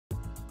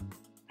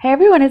Hey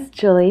everyone, it's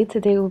Julie.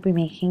 Today we'll be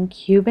making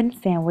Cuban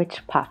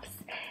sandwich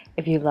puffs.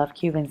 If you love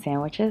Cuban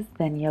sandwiches,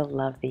 then you'll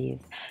love these.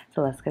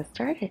 So let's get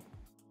started.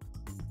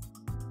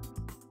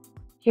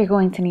 You're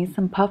going to need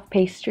some puff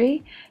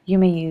pastry. You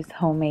may use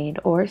homemade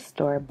or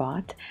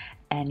store-bought,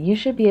 and you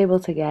should be able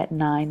to get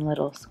 9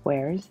 little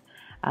squares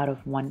out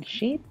of one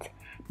sheet.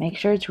 Make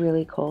sure it's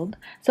really cold.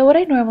 So what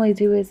I normally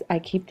do is I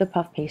keep the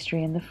puff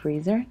pastry in the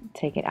freezer,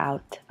 take it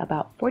out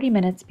about 40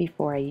 minutes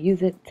before I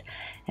use it,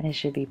 and it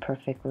should be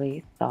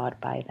perfectly thawed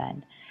by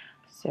then.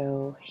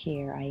 So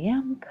here I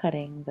am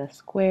cutting the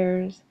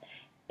squares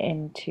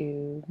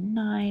into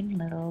 9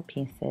 little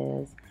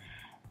pieces,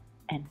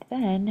 and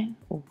then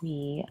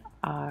we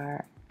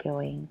are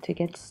going to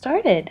get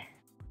started.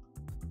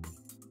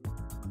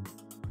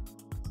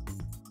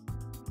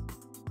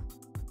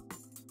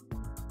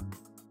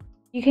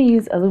 You can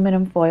use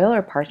aluminum foil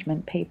or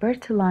parchment paper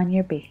to line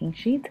your baking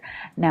sheet.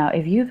 Now,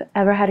 if you've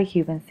ever had a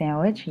Cuban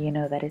sandwich, you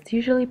know that it's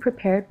usually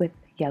prepared with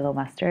yellow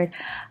mustard.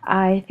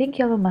 I think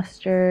yellow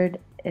mustard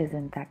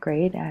isn't that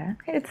great.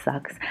 It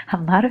sucks.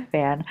 I'm not a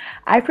fan.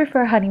 I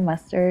prefer honey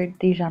mustard,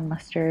 Dijon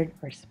mustard,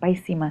 or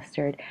spicy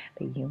mustard,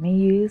 but you may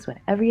use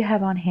whatever you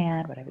have on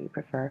hand, whatever you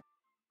prefer.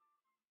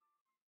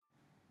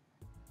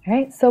 All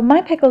right, so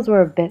my pickles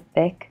were a bit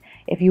thick.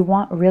 If you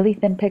want really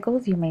thin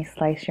pickles, you may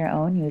slice your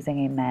own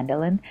using a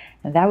mandolin,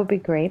 and that would be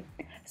great.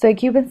 So a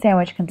Cuban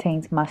sandwich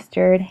contains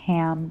mustard,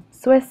 ham,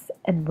 Swiss,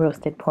 and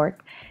roasted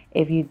pork.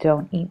 If you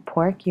don't eat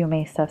pork, you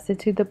may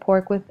substitute the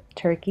pork with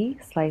turkey,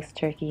 sliced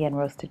turkey, and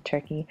roasted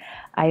turkey.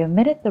 I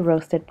omitted the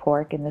roasted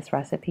pork in this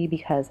recipe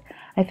because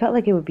I felt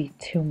like it would be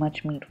too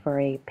much meat for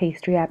a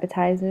pastry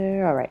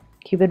appetizer. All right.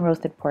 Cuban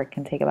roasted pork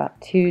can take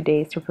about 2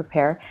 days to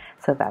prepare,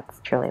 so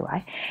that's truly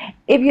why.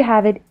 If you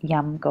have it,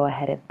 yum, go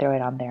ahead and throw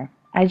it on there.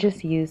 I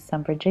just used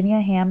some Virginia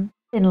ham,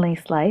 thinly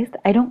sliced.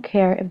 I don't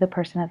care if the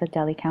person at the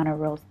deli counter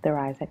rolls their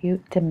eyes at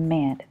you.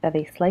 Demand that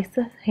they slice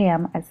the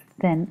ham as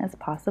thin as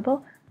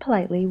possible,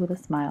 politely, with a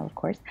smile, of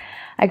course.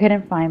 I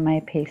couldn't find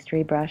my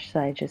pastry brush,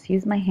 so I just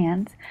used my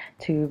hands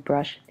to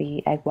brush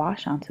the egg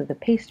wash onto the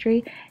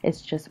pastry.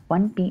 It's just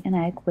 1 beaten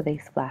egg with a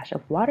splash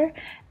of water,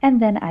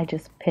 and then I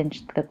just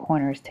pinched the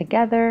corners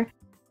together.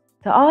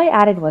 So all I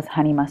added was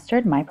honey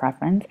mustard, my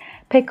preference,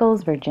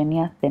 pickles,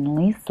 Virginia,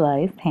 thinly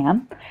sliced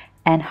ham,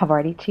 and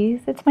Havarti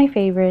cheese. It's my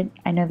favorite.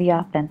 I know the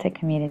authentic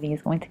community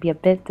is going to be a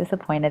bit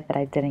disappointed that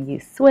I didn't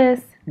use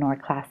Swiss, nor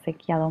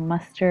classic yellow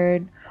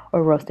mustard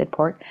or roasted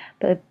pork,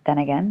 but then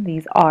again,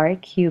 these are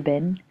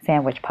Cuban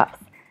sandwich puffs.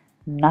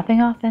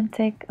 Nothing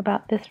authentic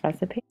about this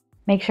recipe.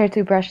 Make sure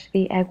to brush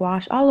the egg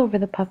wash all over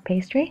the puff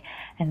pastry,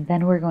 and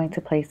then we're going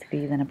to place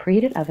these in a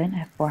preheated oven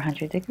at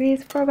 400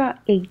 degrees for about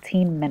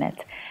 18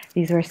 minutes.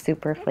 These were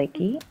super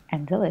flaky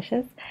and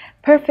delicious.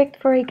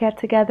 Perfect for a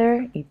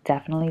get-together. You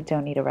definitely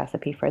don't need a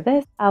recipe for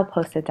this. I'll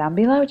post it down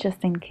below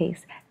just in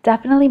case.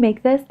 Definitely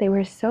make this. They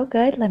were so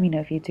good. Let me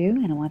know if you do,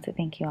 and I want to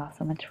thank you all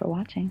so much for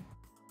watching.